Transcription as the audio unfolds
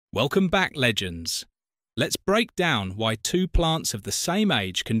Welcome back, legends. Let's break down why two plants of the same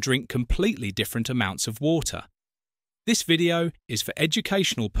age can drink completely different amounts of water. This video is for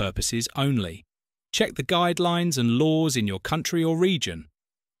educational purposes only. Check the guidelines and laws in your country or region.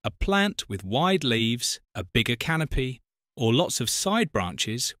 A plant with wide leaves, a bigger canopy, or lots of side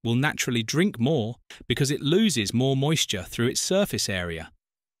branches will naturally drink more because it loses more moisture through its surface area.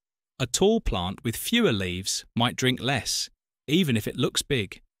 A tall plant with fewer leaves might drink less, even if it looks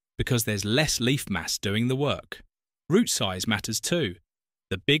big, because there's less leaf mass doing the work. Root size matters too.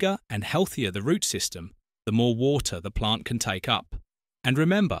 The bigger and healthier the root system, the more water the plant can take up. And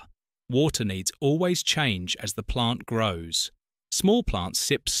remember, water needs always change as the plant grows. Small plants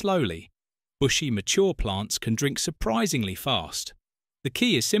sip slowly. Bushy, mature plants can drink surprisingly fast. The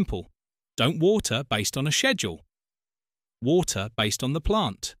key is simple. Don't water based on a schedule. Water based on the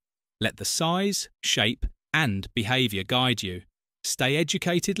plant. Let the size, shape, and behaviour guide you. Stay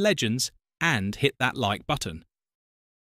educated, legends, and hit that like button.